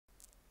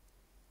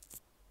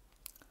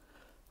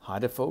Hi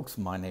there folks,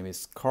 my name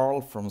is Carl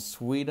from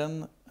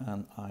Sweden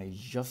and I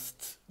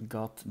just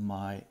got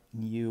my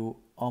new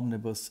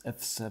Omnibus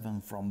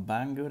F7 from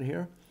Banggood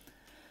here.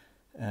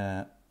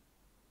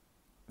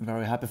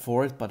 Very happy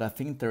for it, but I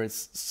think there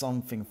is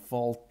something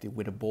faulty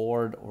with the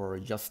board or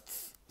just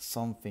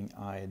something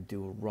I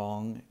do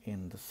wrong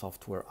in the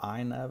software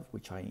iNav,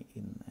 which I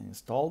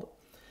installed.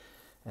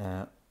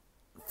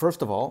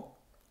 First of all,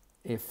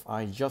 if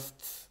I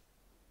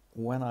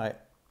when I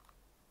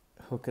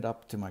hook it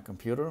up to my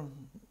computer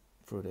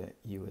through the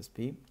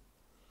USB,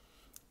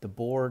 the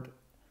board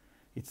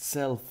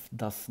itself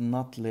does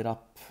not lit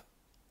up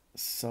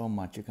so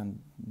much. You can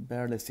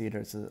barely see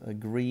there's a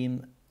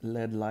green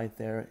LED light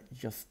there,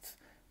 just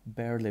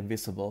barely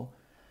visible.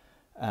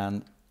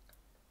 And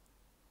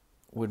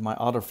with my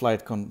other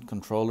flight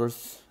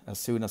controllers, as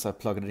soon as I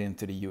plugged it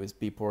into the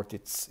USB port,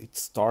 it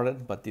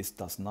started, but this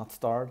does not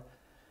start.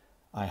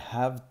 I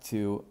have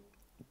to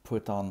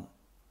put on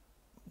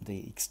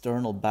the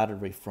external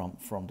battery from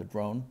the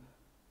drone,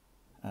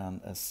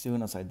 and as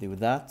soon as I do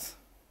that,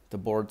 the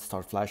board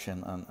starts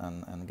flashing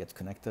and gets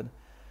connected.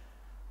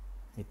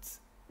 It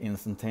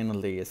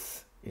instantaneously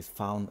is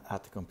found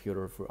at the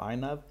computer through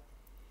iNav,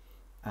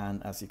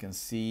 and as you can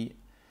see,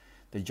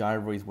 the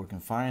gyro is working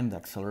fine, the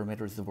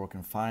accelerometer is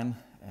working fine,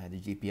 the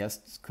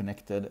GPS is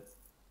connected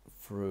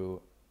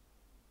through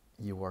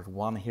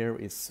UART1 here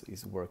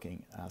is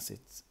working as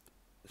it's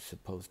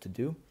supposed to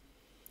do.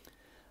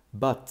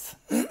 But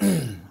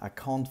I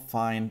can't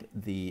find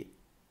the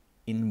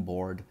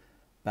inboard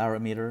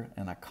barometer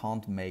and I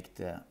can't make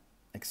the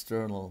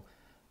external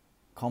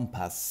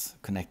compass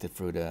connected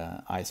through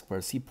the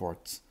I2C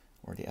ports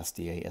or the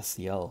SDA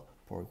SCL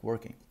port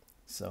working.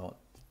 So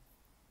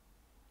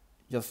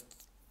just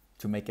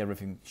to make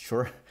everything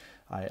sure,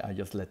 I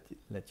just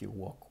let you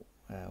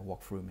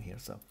walk through me here.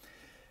 So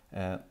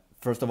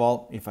first of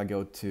all, if I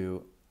go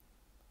to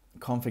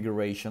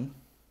configuration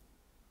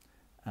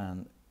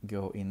and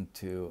go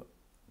into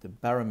the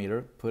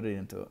barometer, put it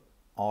into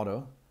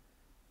auto,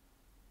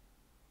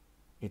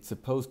 it's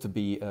supposed to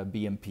be a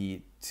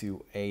BMP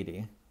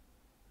 280,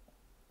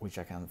 which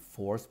I can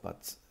force,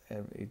 but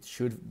it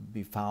should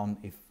be found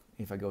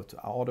if I go to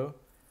auto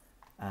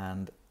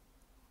and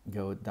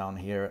go down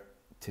here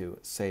to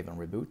save and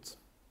reboot.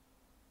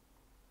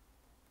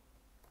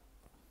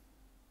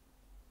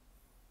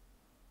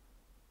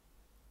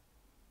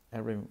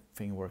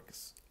 Everything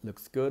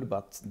looks good,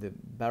 but the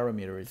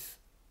barometer is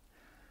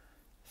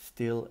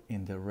still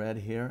in the red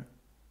here.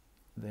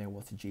 There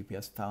was a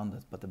GPS found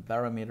it, but the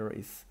barometer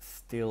is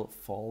still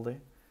faulty.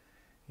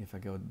 If I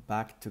go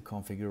back to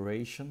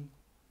configuration,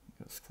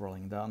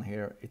 scrolling down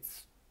here,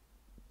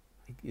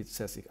 it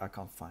says I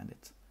can't find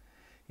it.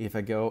 If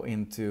I go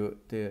into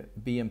the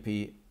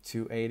BMP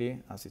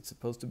 280 as it's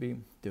supposed to be,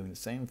 doing the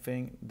same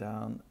thing,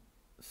 down,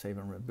 save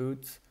and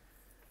reboot,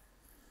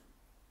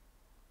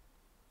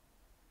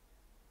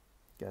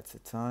 gets the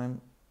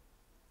time.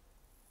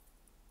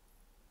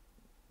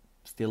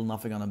 Still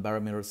nothing on the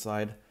barometer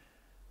side.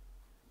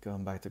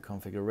 Going back to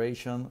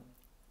configuration,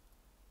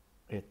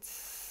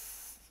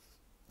 it's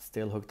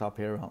still hooked up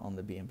here on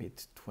the BMP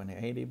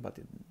 2080, but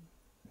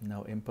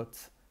no input,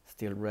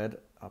 still red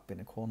up in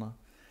the corner.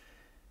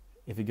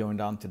 If you're going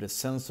down to the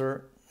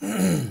sensor,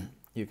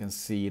 you can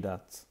see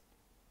that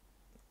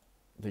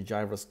the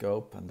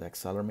gyroscope and the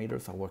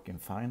accelerometers are working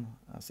fine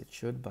as it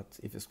should, but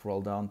if you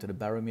scroll down to the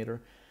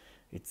barometer,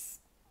 it's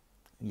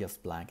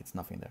just blank, it's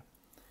nothing there.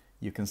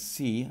 You can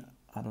see,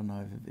 I don't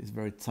know if it's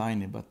very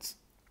tiny, but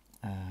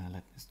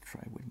let me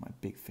try with my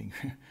big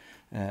finger.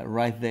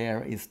 Right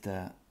there is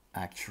the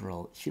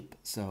actual chip.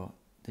 So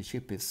the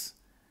chip is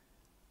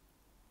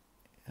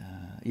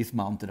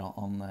mounted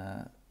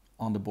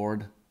on the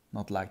board,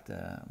 not like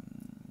the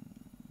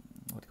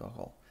what do you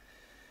call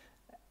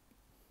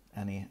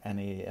any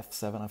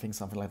F7, I think,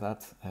 something like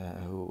that,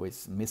 who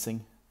is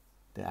missing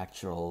the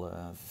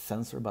actual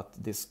sensor. But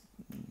this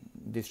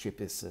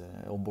chip is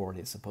on board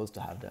is supposed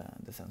to have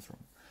the sensor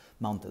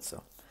mounted.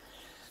 So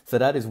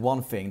that is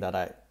one thing that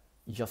I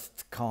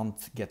just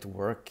can't get to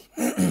work.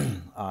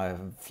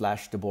 I've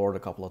flashed the board a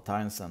couple of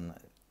times and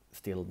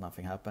still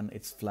nothing happened.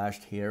 It's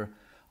flashed here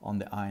on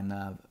the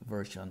iNav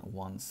version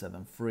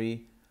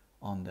 173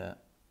 on the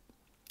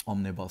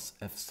Omnibus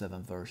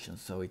F7 version.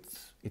 So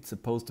it's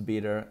supposed to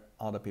be there.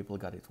 Other people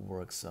got it to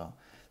work. So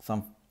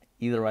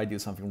either I do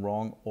something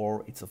wrong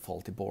or it's a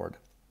faulty board.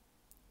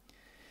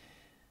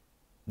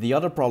 The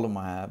other problem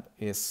I have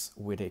is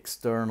with the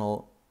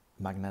external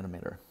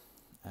magnetometer.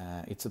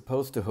 It's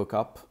supposed to hook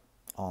up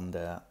on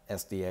the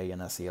SDA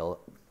and SCL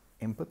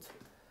input,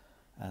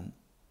 and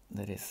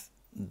that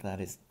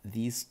is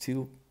these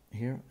two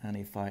here. And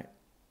if I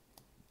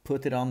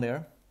put it on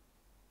there,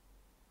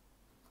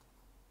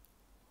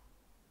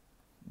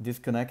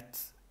 disconnect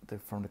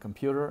from the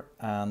computer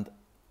and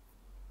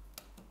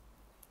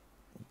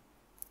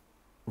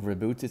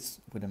reboot it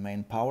with the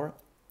main power,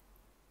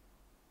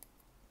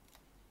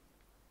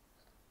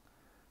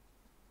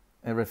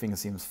 everything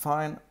seems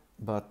fine,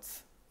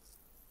 but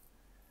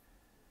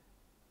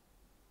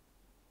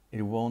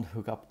it won't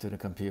hook up to the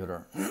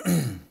computer.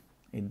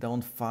 it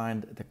don't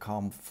find the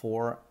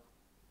COM4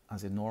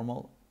 as in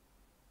normal.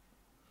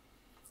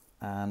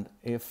 And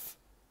if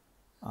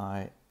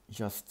I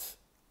just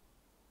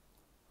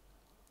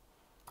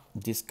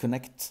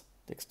disconnect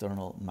the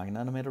external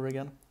magnetometer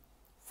again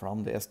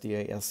from the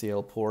SDA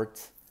SCL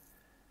port,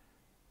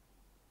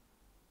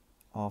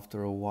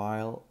 after a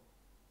while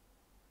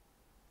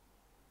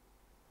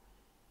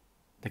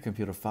the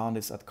computer found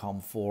this at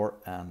COM4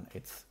 and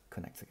it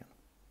connects again.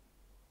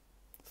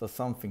 So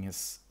something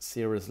is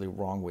seriously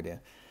wrong with the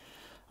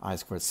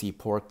I2C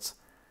port.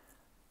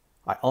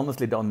 I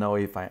honestly don't know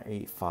if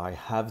I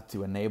have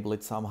to enable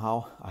it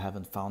somehow. I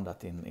haven't found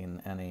that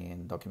in any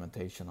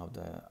documentation of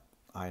the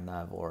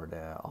iNav or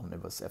the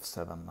Omnibus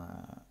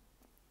F7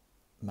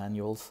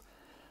 manuals.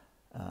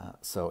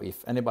 So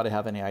if anybody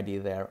have any idea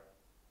there,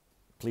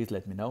 please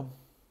let me know.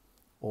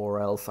 Or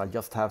else I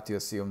just have to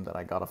assume that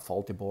I got a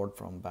faulty board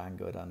from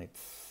Banggood and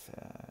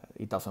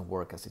it doesn't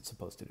work as it's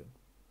supposed to do.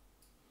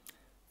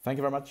 Thank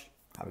you very much.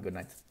 Have a good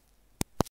night.